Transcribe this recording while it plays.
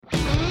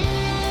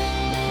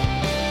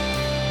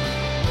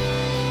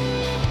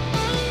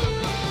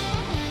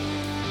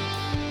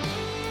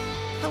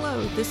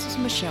Hello, this is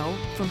Michelle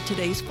from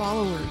Today's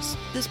Followers.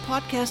 This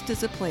podcast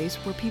is a place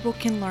where people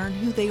can learn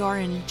who they are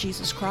in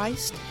Jesus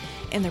Christ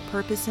and their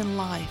purpose in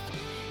life.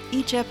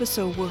 Each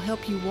episode will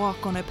help you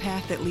walk on a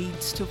path that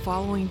leads to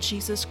following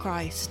Jesus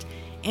Christ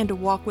and to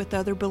walk with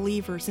other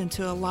believers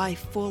into a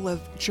life full of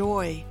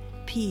joy,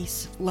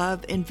 peace,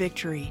 love, and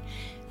victory.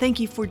 Thank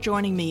you for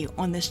joining me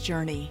on this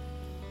journey.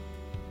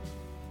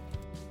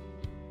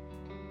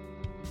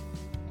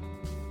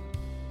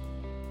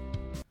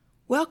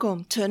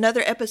 Welcome to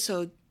another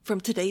episode from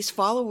Today's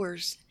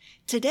Followers.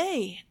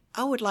 Today,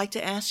 I would like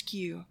to ask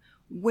you,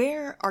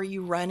 where are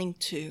you running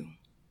to?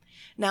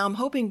 Now, I'm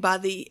hoping by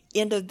the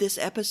end of this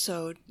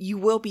episode, you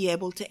will be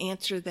able to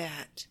answer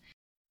that.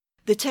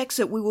 The text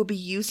that we will be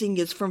using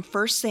is from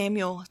 1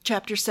 Samuel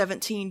chapter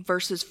 17,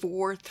 verses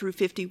 4 through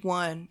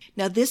 51.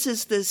 Now, this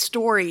is the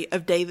story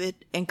of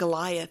David and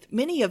Goliath.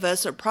 Many of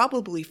us are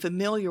probably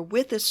familiar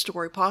with this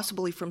story,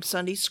 possibly from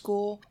Sunday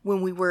school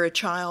when we were a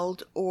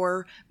child,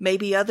 or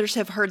maybe others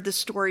have heard this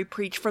story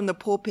preached from the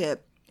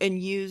pulpit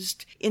and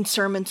used in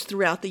sermons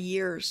throughout the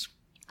years.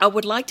 I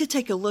would like to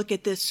take a look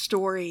at this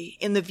story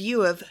in the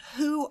view of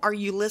who are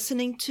you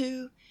listening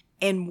to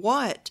and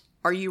what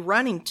are you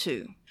running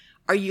to?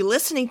 Are you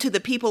listening to the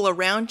people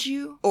around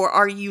you, or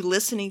are you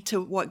listening to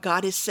what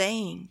God is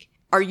saying?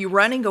 Are you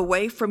running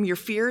away from your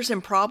fears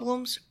and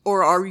problems,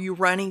 or are you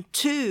running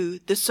to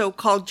the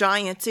so-called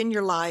giants in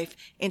your life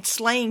and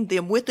slaying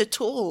them with the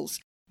tools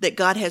that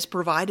God has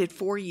provided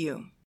for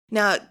you?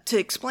 Now, to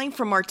explain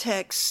from our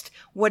text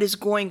what is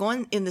going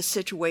on in the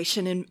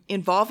situation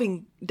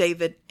involving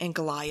David and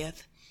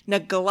Goliath. Now,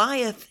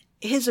 Goliath,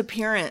 his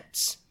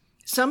appearance,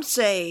 some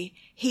say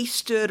he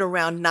stood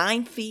around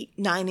 9 feet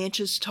 9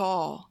 inches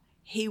tall.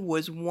 He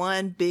was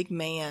one big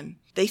man.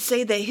 They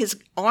say that his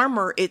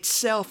armor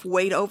itself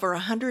weighed over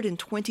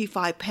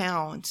 125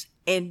 pounds,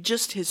 and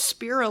just his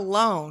spear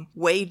alone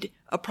weighed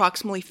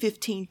approximately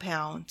 15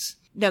 pounds.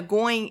 Now,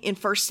 going in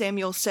 1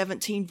 Samuel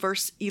 17,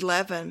 verse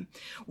 11,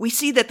 we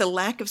see that the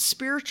lack of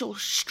spiritual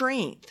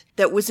strength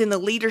that was in the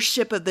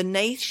leadership of the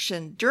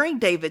nation during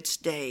David's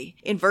day.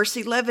 In verse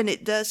 11,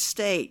 it does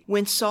state,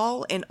 when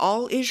Saul and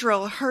all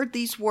Israel heard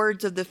these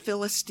words of the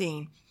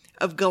Philistine,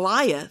 of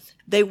Goliath,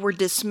 they were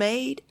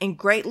dismayed and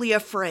greatly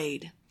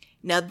afraid.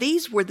 Now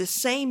these were the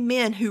same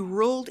men who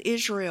ruled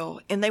Israel,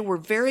 and they were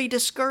very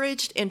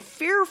discouraged and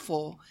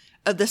fearful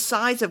of the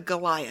size of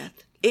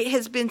Goliath. It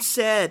has been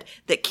said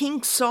that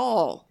King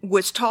Saul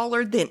was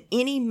taller than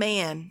any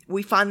man.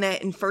 We find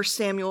that in 1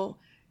 Samuel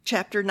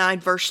chapter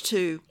 9, verse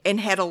 2, and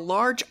had a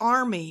large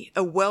army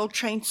of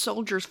well-trained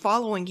soldiers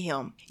following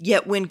him.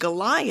 Yet when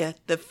Goliath,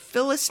 the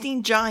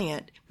Philistine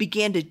giant,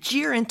 began to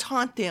jeer and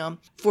taunt them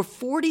for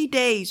 40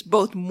 days,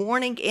 both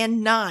morning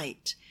and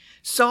night,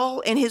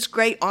 Saul and his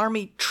great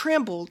army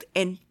trembled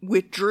and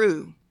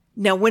withdrew.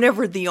 Now,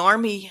 whenever the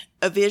army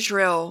of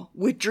Israel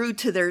withdrew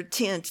to their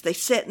tents, they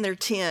sat in their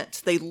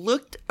tents, they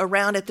looked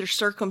around at their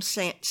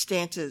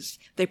circumstances.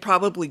 They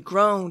probably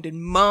groaned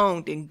and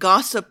moaned and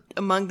gossiped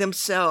among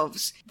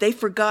themselves. They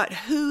forgot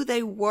who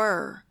they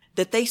were,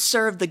 that they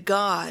served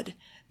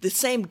the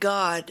same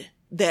God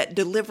that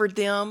delivered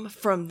them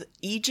from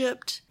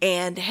Egypt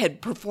and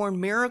had performed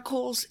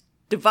miracles,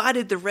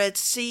 divided the Red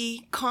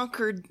Sea,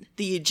 conquered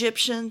the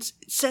Egyptians,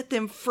 set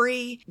them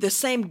free. The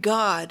same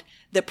God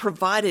that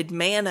provided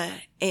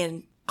manna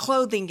and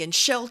clothing and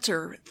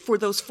shelter for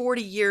those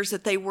 40 years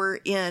that they were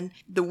in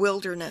the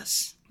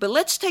wilderness. But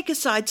let's take a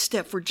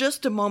sidestep for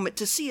just a moment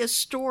to see a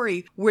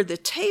story where the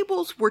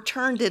tables were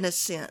turned in a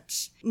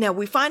sense. Now,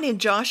 we find in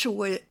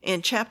Joshua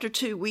in chapter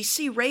 2, we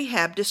see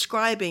Rahab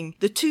describing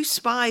the 2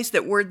 spies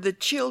that were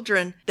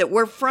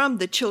from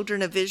the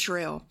children of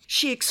Israel.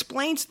 She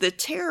explains the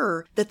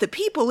terror that the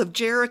people of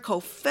Jericho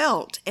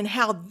felt and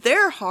how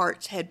their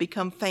hearts had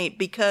become faint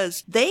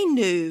because they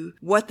knew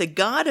what the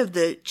God of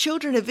the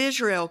children of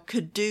Israel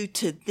could do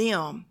to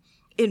them.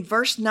 In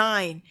verse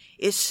 9,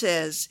 it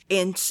says,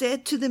 and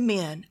said to the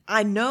men,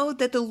 I know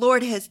that the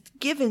Lord has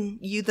given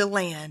you the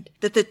land,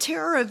 that the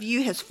terror of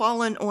you has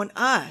fallen on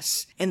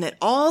us, and that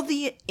all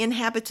the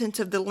inhabitants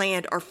of the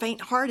land are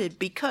faint-hearted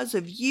because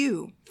of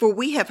you. For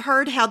we have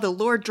heard how the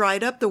Lord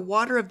dried up the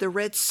water of the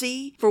Red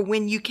Sea for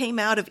when you came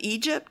out of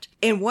Egypt,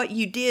 and what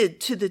you did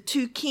to the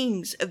 2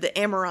 kings of the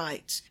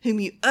Amorites,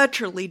 whom you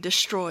utterly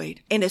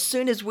destroyed. And as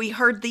soon as we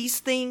heard these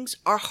things,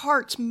 our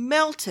hearts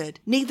melted,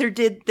 neither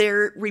did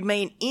there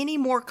remain any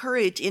more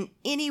courage in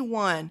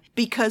anyone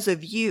because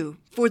of you.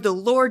 For the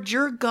Lord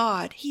your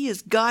God, He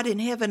is God in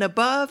heaven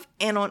above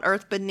and on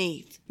earth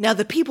beneath. Now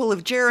the people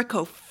of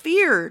Jericho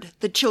feared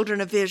the children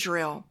of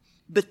Israel.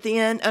 But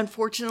then,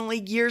 unfortunately,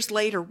 years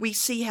later, we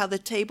see how the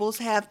tables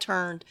have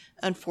turned,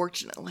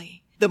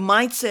 unfortunately. The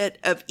mindset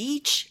of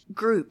each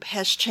group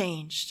has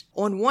changed.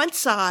 On one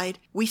side,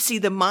 we see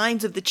the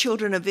minds of the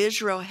children of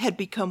Israel had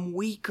become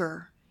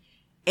weaker.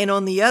 And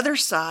on the other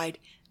side,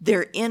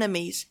 their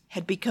enemies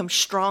had become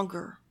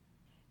stronger.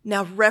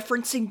 Now,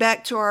 referencing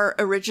back to our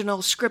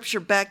original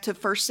scripture, back to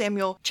 1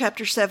 Samuel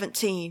chapter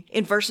 17,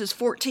 in verses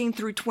 14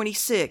 through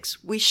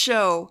 26, we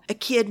show a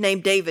kid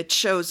named David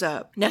shows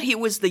up. Now, he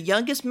was the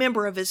youngest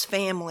member of his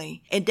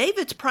family, and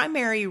David's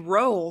primary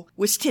role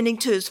was tending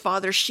to his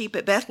father's sheep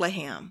at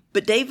Bethlehem.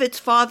 But David's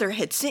father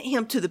had sent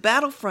him to the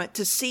battlefront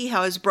to see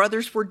how his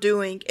brothers were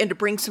doing and to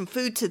bring some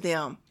food to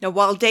them. Now,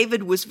 while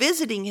David was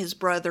visiting his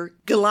brother,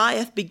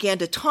 Goliath began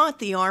to taunt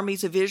the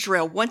armies of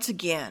Israel once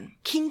again.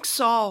 King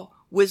Saul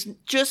was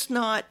just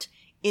not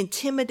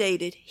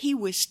intimidated. He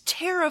was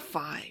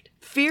terrified.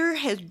 Fear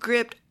has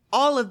gripped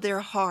all of their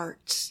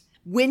hearts.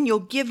 When you'll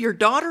give your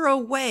daughter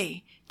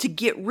away to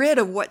get rid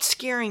of what's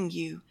scaring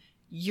you,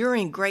 you're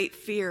in great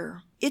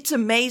fear. It's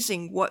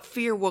amazing what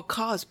fear will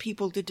cause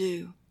people to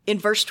do. In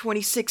verse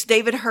 26,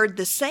 David heard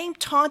the same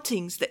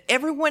tauntings that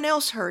everyone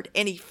else heard,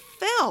 and he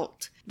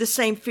felt the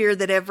same fear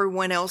that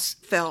everyone else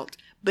felt.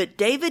 But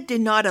David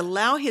did not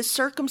allow his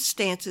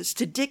circumstances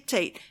to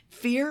dictate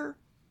fear,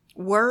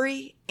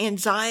 worry,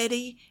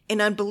 anxiety,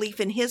 and unbelief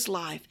in his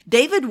life.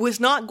 David was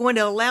not going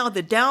to allow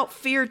the doubt,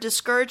 fear,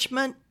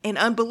 discouragement, and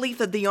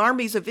unbelief of the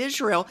armies of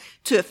Israel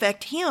to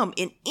affect him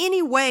in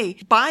any way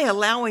by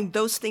allowing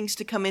those things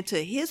to come into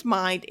his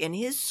mind and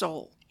his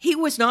soul. He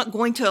was not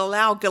going to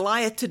allow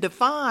Goliath to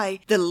defy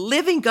the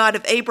living God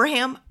of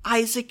Abraham,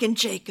 Isaac, and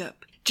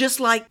Jacob.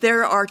 Just like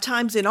there are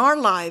times in our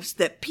lives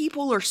that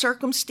people or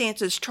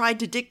circumstances try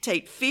to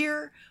dictate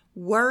fear,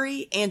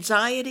 worry,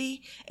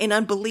 anxiety, and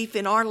unbelief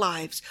in our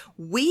lives,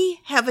 we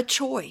have a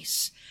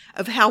choice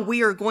of how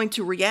we are going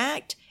to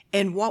react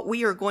and what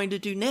we are going to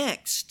do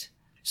next.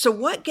 So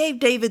what gave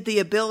David the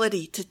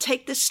ability to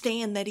take the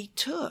stand that he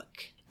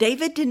took?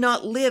 David did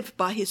not live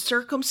by his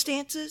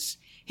circumstances,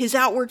 his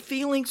outward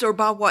feelings, or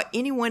by what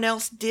anyone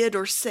else did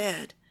or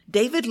said.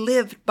 David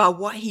lived by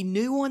what he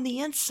knew on the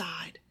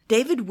inside.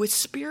 David was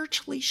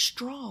spiritually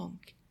strong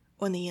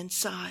on the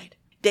inside.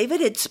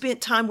 David had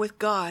spent time with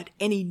God,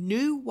 and he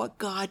knew what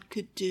God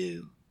could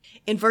do.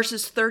 In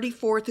verses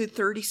 34 through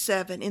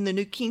 37, in the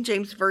New King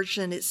James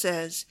Version, it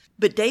says,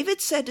 "But David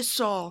said to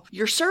Saul,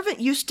 'Your servant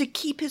used to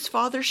keep his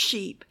father's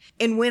sheep,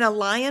 and when a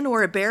lion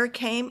or a bear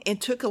came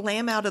and took a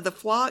lamb out of the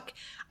flock,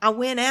 I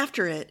went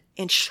after it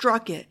and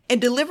struck it,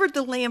 and delivered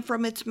the lamb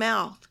from its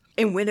mouth.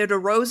 And when it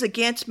arose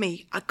against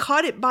me, I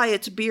caught it by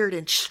its beard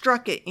and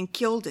struck it and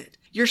killed it.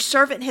 Your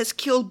servant has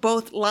killed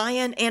both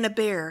lion and a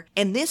bear,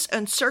 and this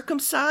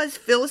uncircumcised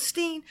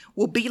Philistine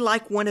will be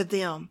like one of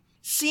them,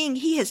 seeing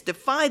he has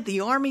defied the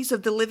armies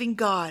of the living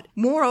God.'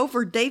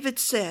 Moreover, David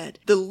said,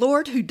 'The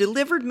Lord who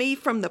delivered me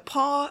from the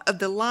paw of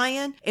the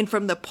lion and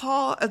from the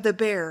paw of the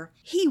bear,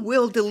 he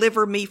will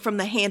deliver me from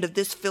the hand of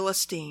this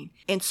Philistine.'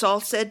 And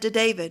Saul said to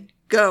David,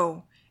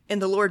 'Go,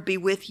 and the Lord be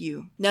with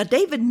you.'" Now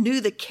David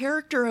knew the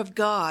character of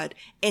God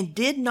and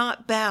did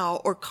not bow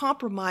or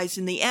compromise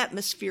in the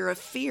atmosphere of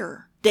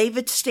fear.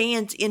 David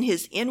stands in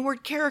his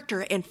inward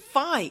character and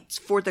fights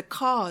for the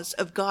cause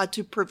of God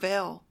to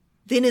prevail.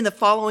 Then in the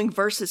following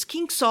verses,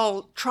 King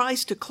Saul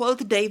tries to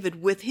clothe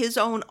David with his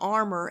own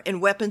armor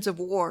and weapons of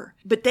war.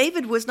 But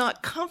David was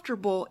not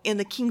comfortable in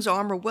the king's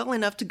armor well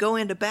enough to go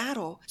into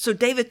battle. So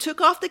David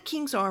took off the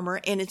king's armor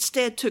and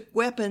instead took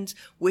weapons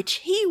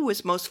which he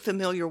was most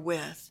familiar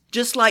with.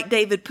 Just like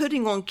David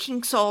putting on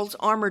King Saul's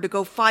armor to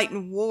go fight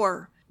in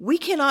war, we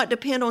cannot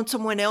depend on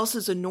someone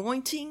else's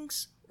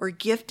anointings or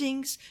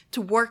giftings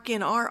to work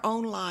in our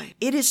own life.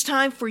 It is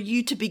time for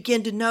you to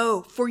begin to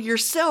know for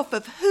yourself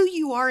of who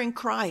you are in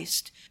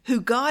Christ, who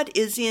God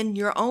is in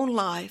your own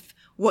life,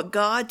 what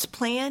God's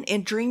plan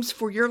and dreams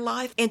for your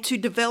life, and to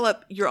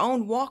develop your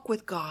own walk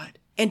with God.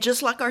 And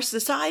just like our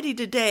society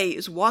today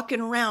is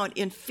walking around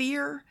in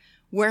fear,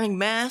 wearing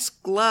masks,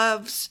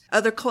 gloves,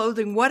 other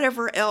clothing,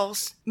 whatever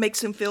else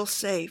makes them feel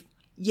safe.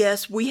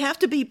 Yes, we have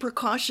to be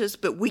precautious,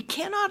 but we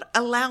cannot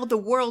allow the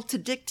world to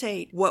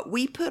dictate what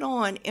we put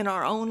on in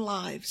our own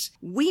lives.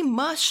 We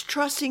must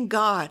trust in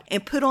God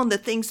and put on the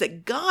things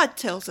that God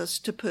tells us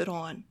to put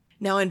on.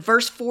 Now in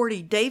verse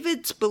 40,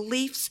 David's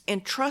beliefs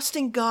and trust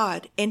in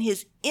God and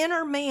his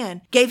inner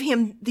man gave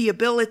him the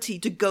ability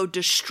to go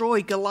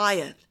destroy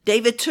Goliath.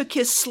 David took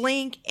his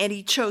sling and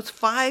he chose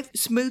 5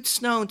 smooth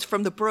stones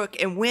from the brook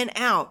and went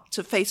out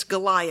to face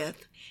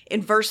Goliath.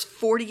 In verse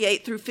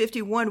 48 through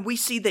 51, we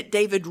see that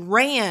David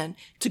ran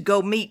to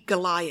go meet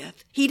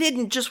Goliath. He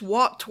didn't just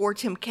walk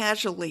towards him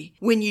casually.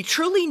 When you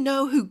truly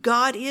know who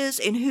God is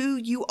and who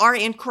you are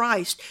in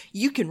Christ,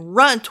 you can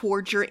run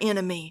towards your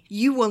enemy.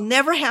 You will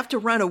never have to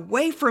run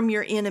away from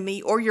your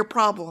enemy or your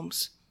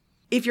problems.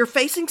 If you're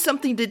facing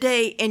something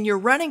today and you're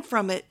running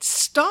from it,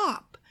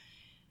 stop.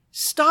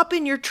 Stop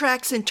in your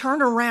tracks and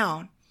turn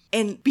around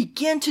and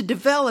begin to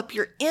develop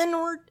your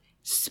inward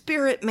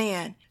spirit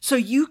man so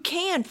you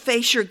can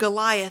face your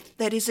Goliath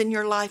that is in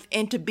your life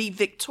and to be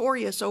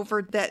victorious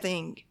over that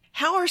thing.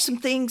 How are some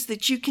things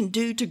that you can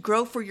do to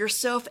grow for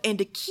yourself and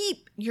to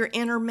keep your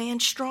inner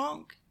man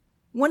strong?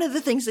 One of the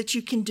things that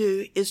you can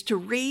do is to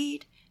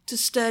read, to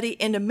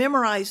study, and to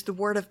memorize the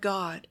Word of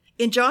God.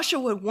 In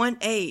Joshua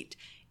 1:8,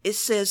 It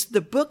says,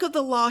 "The book of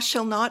the law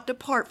shall not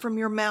depart from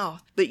your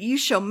mouth, but you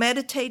shall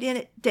meditate in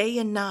it day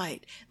and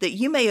night, that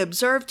you may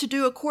observe to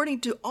do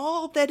according to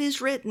all that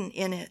is written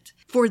in it.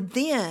 For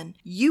then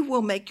you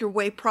will make your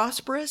way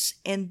prosperous,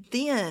 and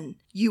then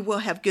you will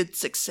have good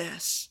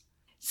success."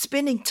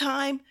 Spending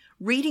time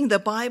reading the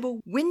Bible,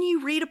 when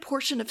you read a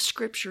portion of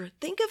Scripture,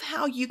 think of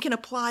how you can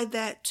apply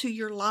that to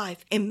your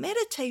life and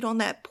meditate on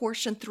that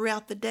portion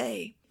throughout the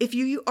day. If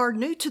you are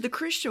new to the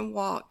Christian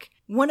walk,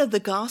 one of the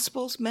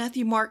Gospels,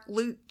 Matthew, Mark,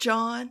 Luke,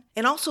 John,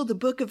 and also the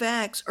book of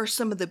Acts are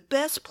some of the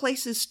best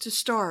places to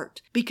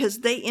start because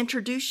they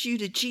introduce you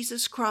to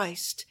Jesus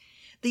Christ.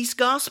 These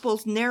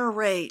Gospels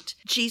narrate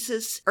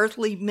Jesus'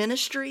 earthly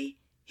ministry,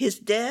 his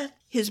death,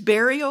 his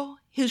burial,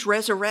 his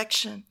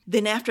resurrection.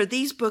 Then after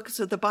these books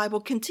of the Bible,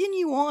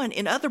 continue on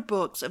in other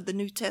books of the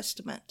New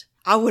Testament.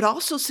 I would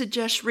also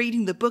suggest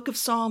reading the book of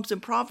Psalms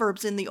and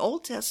Proverbs in the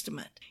Old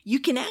Testament. You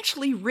can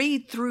actually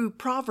read through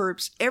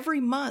Proverbs every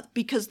month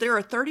because there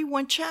are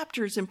 31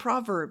 chapters in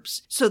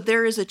Proverbs. So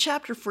there is a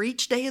chapter for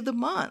each day of the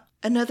month.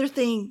 Another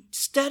thing,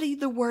 study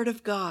the Word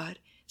of God.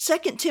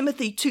 2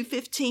 Timothy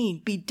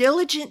 2:15, "Be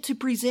diligent to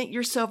present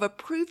yourself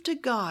approved to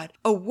God,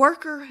 a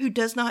worker who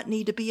does not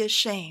need to be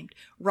ashamed,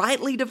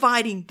 rightly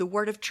dividing the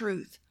word of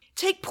truth."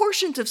 Take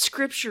portions of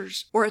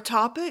scriptures or a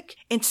topic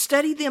and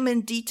study them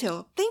in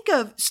detail. Think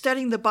of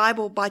studying the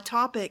Bible by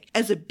topic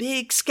as a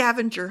big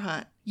scavenger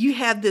hunt. You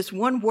have this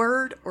one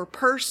word or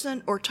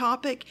person or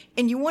topic,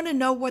 and you want to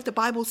know what the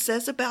Bible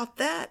says about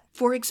that.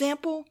 For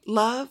example,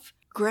 love,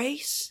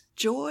 grace,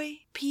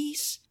 joy,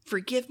 peace,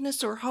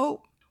 forgiveness, or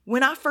hope.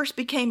 When I first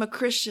became a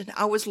Christian,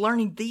 I was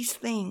learning these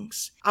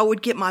things. I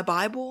would get my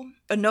Bible,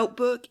 a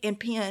notebook, and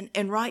pen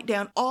and write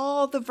down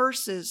all the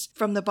verses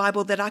from the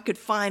Bible that I could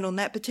find on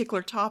that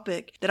particular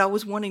topic that I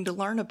was wanting to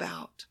learn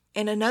about.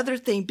 And another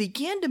thing,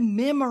 begin to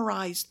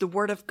memorize the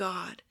Word of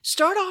God.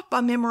 Start off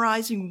by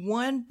memorizing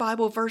one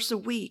Bible verse a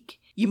week.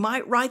 You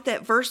might write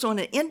that verse on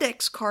an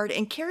index card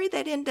and carry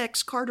that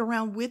index card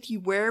around with you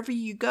wherever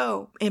you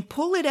go and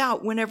pull it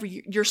out whenever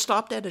you're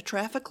stopped at a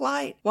traffic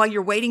light, while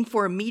you're waiting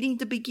for a meeting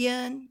to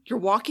begin, you're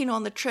walking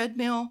on the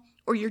treadmill,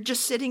 or you're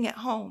just sitting at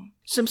home.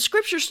 Some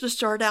scriptures to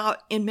start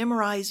out in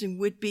memorizing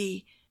would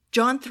be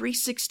John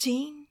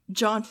 3:16,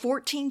 John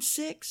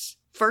 14:6,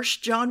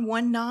 1 John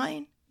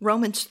 1:9,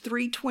 Romans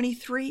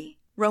 3:23,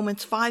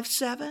 Romans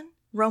 5:7,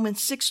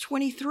 Romans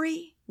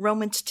 6:23,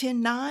 Romans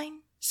 10:9,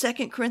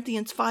 2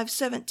 Corinthians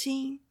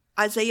 5:17,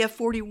 Isaiah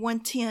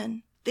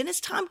 41:10. Then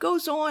as time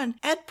goes on,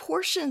 add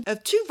portions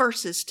of 2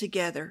 verses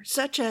together,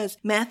 such as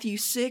Matthew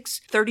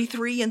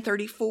 6:33 and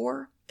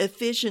 34,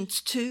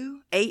 Ephesians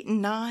 2:8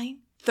 and 9,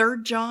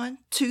 3 John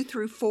 2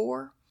 through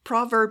 4,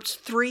 Proverbs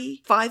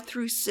 3:5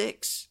 through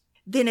 6.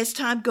 Then as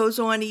time goes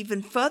on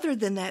even further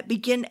than that,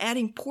 begin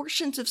adding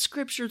portions of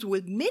scriptures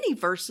with many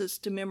verses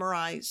to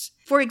memorize.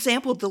 For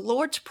example, the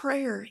Lord's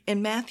Prayer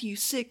in Matthew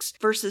 6,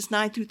 verses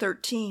 9 through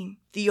 13.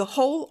 The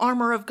whole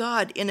armor of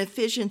God in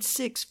Ephesians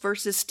 6,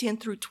 verses 10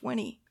 through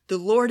 20. The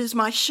Lord is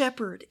my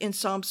shepherd in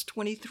Psalms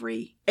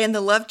 23. And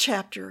the love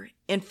chapter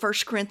in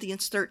 1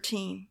 Corinthians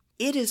 13.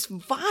 It is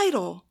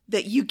vital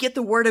that you get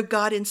the Word of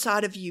God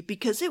inside of you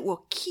because it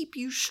will keep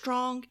you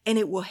strong and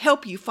it will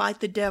help you fight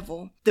the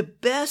devil. The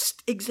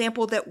best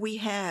example that we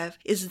have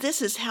is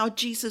this is how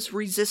Jesus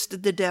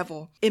resisted the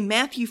devil. In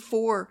Matthew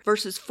 4,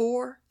 verses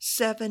 4,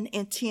 7,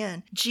 and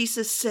 10,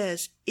 Jesus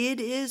says, "It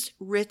is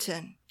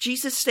written."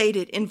 Jesus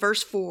stated in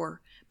verse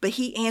 4, "But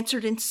he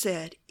answered and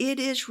said, It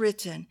is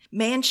written,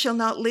 man shall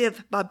not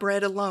live by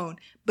bread alone,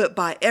 but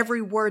by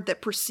every word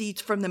that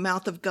proceeds from the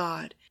mouth of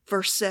God."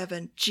 Verse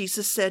 7,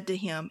 Jesus said to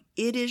him,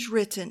 "It is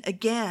written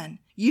again,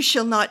 you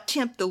shall not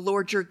tempt the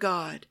Lord your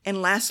God."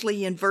 And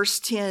lastly, in verse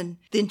 10,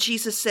 then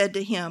Jesus said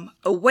to him,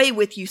 "Away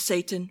with you,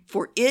 Satan,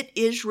 for it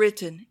is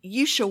written,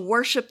 you shall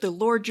worship the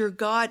Lord your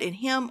God, and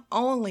him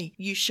only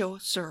you shall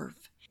serve."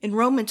 In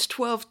Romans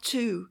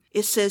 12:2,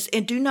 it says,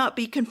 "And do not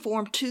be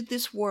conformed to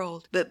this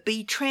world, but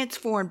be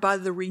transformed by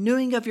the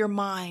renewing of your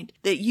mind,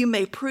 that you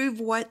may prove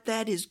what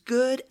that is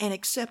good and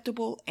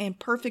acceptable and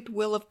perfect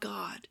will of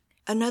God."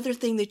 Another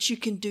thing that you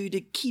can do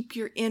to keep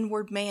your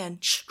inward man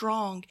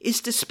strong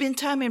is to spend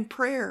time in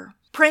prayer.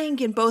 Praying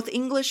in both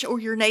English or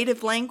your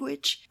native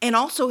language and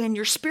also in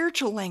your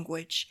spiritual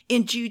language.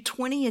 In Jude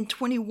 20 and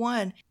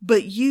 21,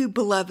 "But you,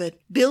 beloved,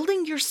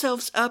 building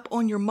yourselves up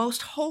on your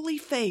most holy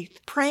faith,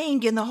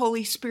 praying in the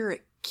Holy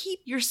Spirit, keep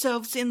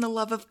yourselves in the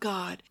love of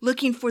God,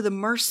 looking for the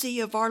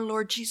mercy of our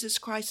Lord Jesus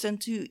Christ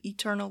unto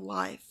eternal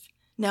life."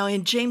 Now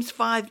in James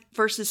 5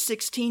 verses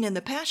 16 in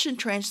the Passion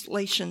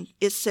Translation,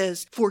 it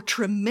says, "For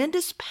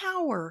tremendous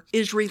power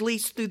is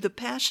released through the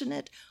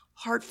passionate,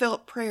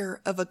 heartfelt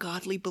prayer of a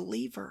godly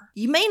believer."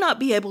 You may not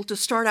be able to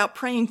start out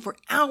praying for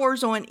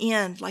hours on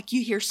end like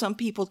you hear some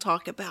people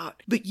talk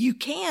about, but you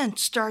can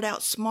start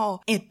out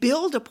small and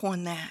build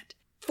upon that.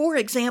 For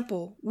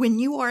example, when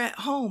you are at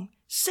home,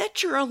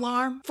 set your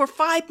alarm for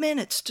 5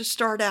 minutes to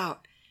start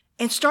out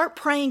and start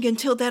praying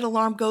until that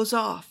alarm goes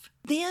off.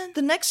 Then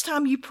the next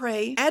time you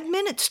pray, add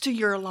minutes to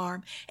your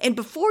alarm. And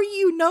before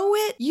you know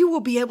it, you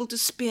will be able to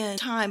spend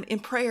time in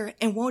prayer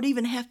and won't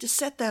even have to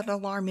set that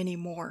alarm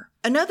anymore.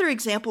 Another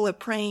example of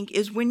praying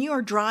is when you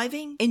are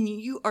driving and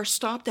you are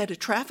stopped at a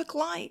traffic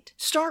light.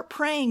 Start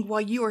praying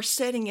while you are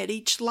sitting at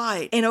each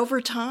light. And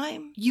over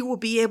time, you will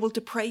be able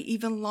to pray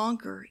even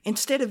longer.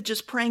 Instead of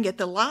just praying at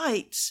the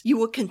lights, you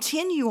will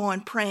continue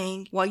on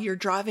praying while you're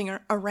driving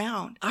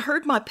around. I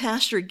heard my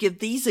pastor give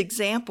these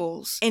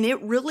examples, and it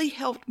really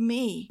helped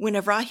me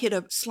whenever I hit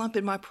a slump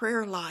in my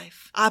prayer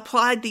life. I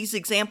applied these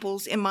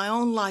examples in my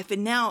own life,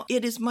 and now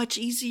it is much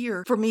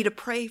easier for me to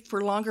pray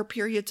for longer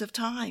periods of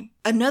time.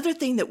 Another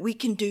thing that we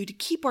can do to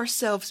keep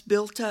ourselves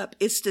built up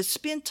is to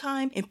spend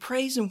time in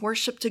praise and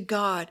worship to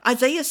God.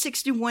 Isaiah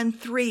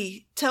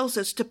 61:3 tells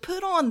us to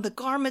put on the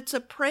garments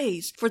of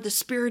praise for the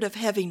spirit of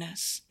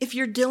heaviness. If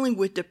you're dealing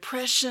with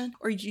depression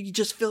or you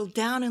just feel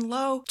down and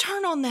low,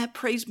 turn on that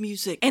praise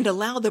music and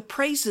allow the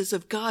praises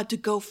of God to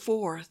go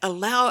forth.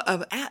 Allow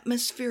an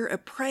atmosphere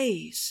of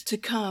praise to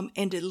come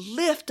and to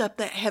lift up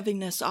that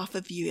heaviness off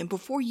of you. And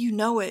before you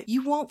know it,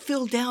 you won't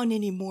feel down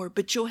anymore,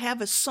 but you'll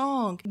have a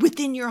song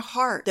within your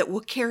heart that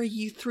will carry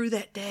you through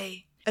that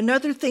day.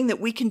 Another thing that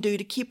we can do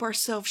to keep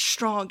ourselves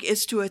strong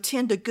is to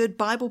attend a good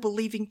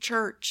Bible-believing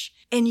church.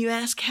 And you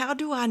ask, how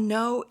do I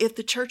know if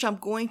the church I'm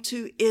going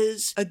to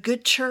is a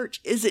good church?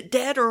 Is it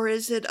dead or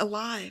is it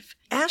alive?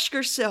 Ask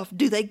yourself,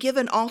 do they give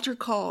an altar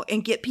call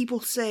and get people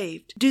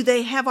saved? Do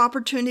they have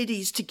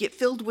opportunities to get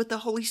filled with the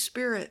Holy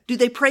Spirit? Do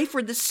they pray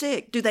for the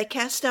sick? Do they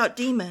cast out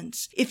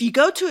demons? If you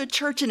go to a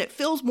church and it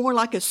feels more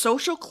like a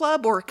social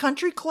club or a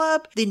country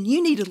club, then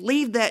you need to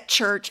leave that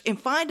church and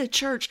find a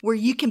church where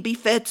you can be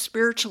fed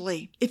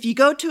spiritually. If you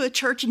go to a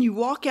church and you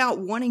walk out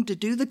wanting to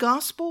do the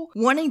gospel,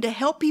 wanting to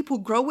help people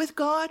grow with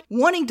God,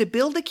 wanting to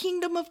build the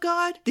kingdom of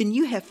God, then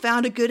you have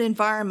found a good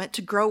environment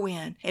to grow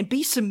in, and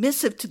be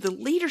submissive to the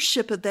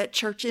leadership of that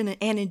church and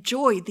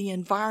enjoy the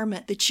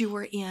environment that you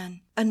are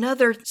in.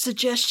 Another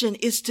suggestion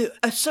is to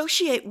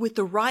associate with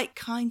the right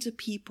kinds of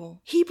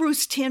people.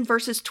 Hebrews 10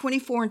 verses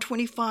 24 and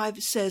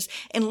 25 says,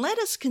 "And let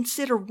us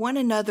consider one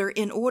another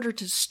in order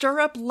to stir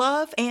up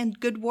love and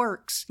good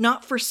works,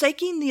 not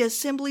forsaking the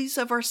assemblies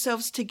of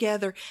ourselves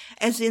together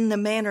as in the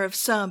manner of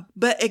some,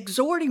 but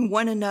exhorting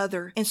one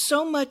another, and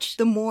so much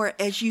the more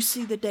as you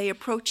see the day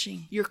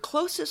approaching." Your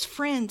closest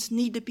friends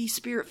need to be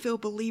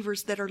Spirit-filled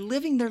believers that are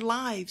living their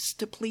lives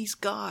to please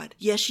God.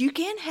 Yes, you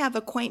can have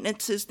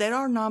acquaintances that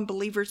are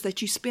non-believers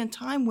that you spend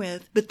time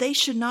with, but they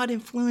should not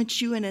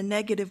influence you in a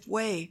negative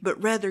way,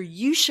 but rather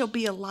you shall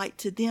be a light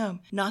to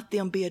them, not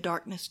them be a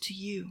darkness to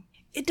you.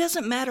 It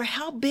doesn't matter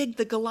how big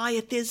the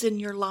Goliath is in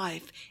your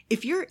life.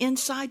 If your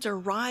insides are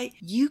right,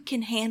 you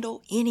can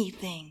handle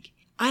anything.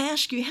 I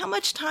ask you, how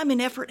much time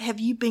and effort have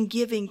you been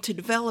giving to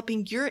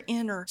developing your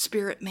inner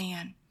spirit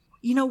man?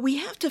 You know, we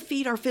have to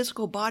feed our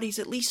physical bodies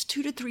at least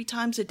 2 to 3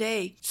 times a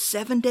day,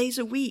 7 days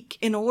a week,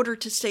 in order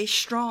to stay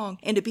strong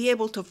and to be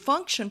able to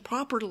function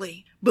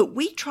properly. But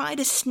we try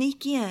to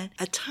sneak in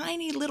a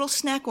tiny little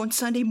snack on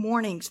Sunday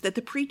mornings that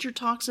the preacher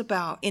talks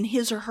about in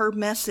his or her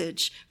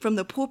message from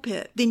the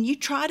pulpit. Then you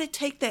try to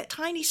take that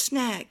tiny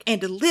snack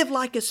and to live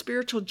like a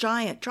spiritual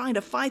giant, trying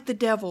to fight the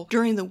devil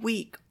during the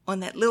week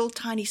on that little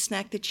tiny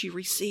snack that you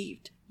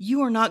received.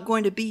 You are not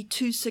going to be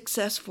too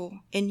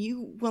successful, and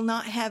you will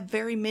not have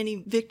very many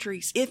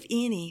victories, if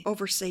any,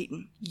 over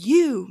Satan.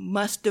 You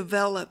must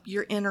develop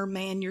your inner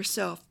man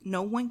yourself.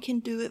 No one can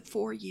do it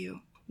for you.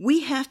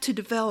 We have to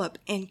develop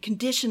and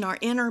condition our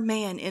inner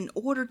man in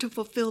order to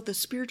fulfill the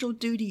spiritual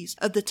duties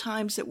of the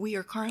times that we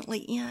are currently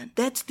in.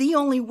 That's the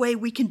only way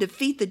we can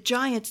defeat the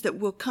giants that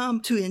will come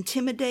to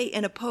intimidate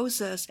and oppose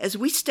us as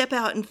we step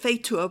out in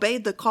faith to obey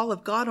the call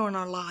of God on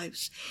our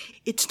lives.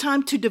 It's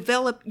time to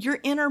develop your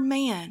inner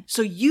man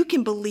so you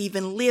can believe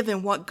and live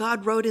in what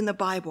God wrote in the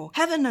Bible.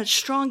 Having a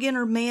strong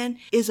inner man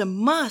is a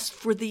must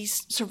for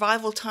these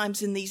survival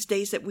times in these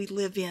days that we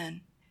live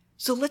in.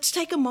 So let's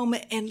take a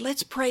moment and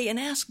let's pray and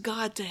ask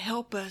God to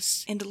help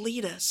us and to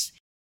lead us.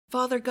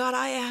 Father God,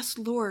 I ask,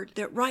 Lord,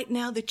 that right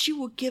now that you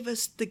will give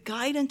us the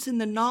guidance and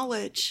the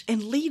knowledge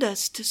and lead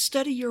us to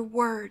study your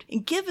word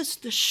and give us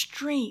the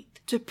strength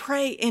to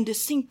pray and to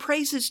sing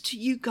praises to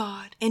you,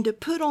 God, and to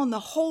put on the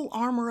whole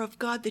armor of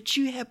God that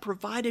you have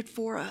provided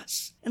for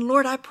us. And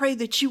Lord, I pray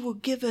that you will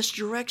give us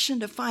direction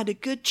to find a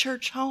good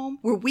church home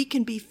where we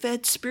can be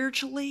fed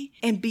spiritually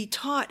and be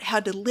taught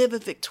how to live a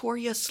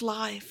victorious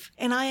life.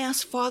 And I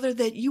ask, Father,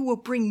 that you will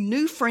bring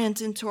new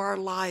friends into our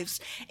lives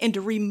and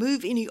to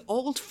remove any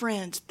old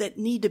friends that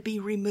need to be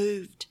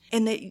removed.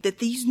 And that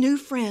these new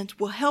friends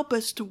will help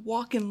us to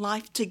walk in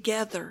life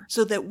together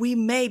so that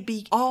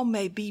we all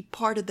may be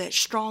part of that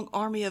strong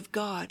army of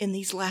God in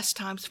these last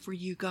times for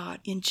you, God.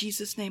 In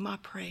Jesus' name I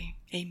pray.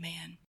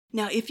 Amen.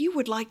 Now, if you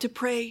would like to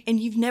pray and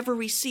you've never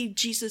received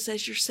Jesus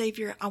as your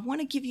Savior, I want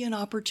to give you an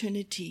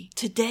opportunity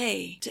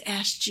today to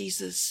ask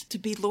Jesus to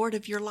be Lord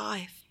of your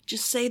life.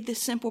 Just say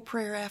this simple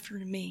prayer after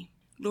me.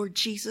 Lord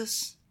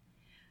Jesus,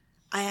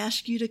 I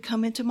ask you to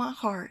come into my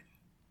heart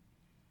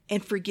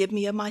and forgive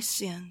me of my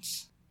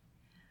sins.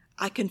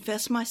 I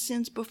confess my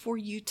sins before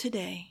you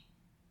today.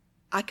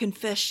 I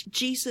confess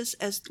Jesus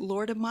as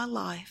Lord of my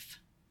life.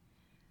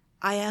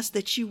 I ask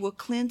that you will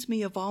cleanse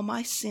me of all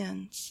my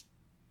sins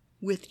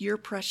with your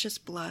precious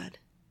blood.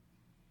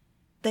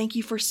 Thank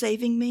you for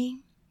saving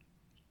me.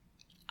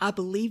 I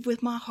believe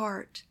with my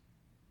heart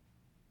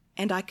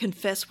and I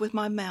confess with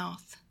my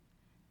mouth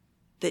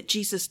that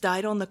Jesus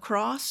died on the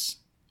cross,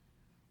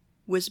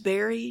 was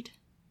buried,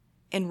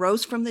 and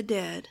rose from the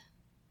dead.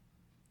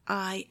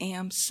 I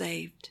am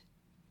saved.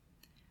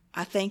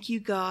 I thank you,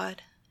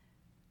 God,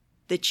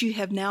 that you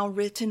have now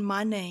written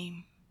my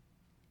name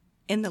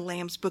in the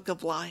Lamb's Book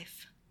of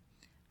Life.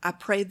 I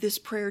pray this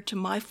prayer to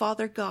my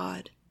Father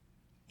God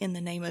in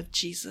the name of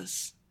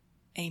Jesus.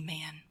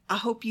 Amen. I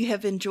hope you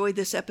have enjoyed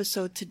this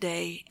episode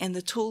today and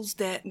the tools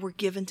that were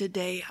given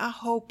today. I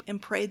hope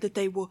and pray that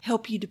they will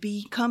help you to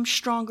become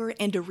stronger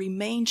and to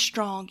remain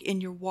strong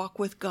in your walk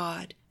with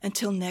God.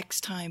 Until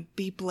next time,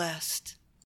 be blessed.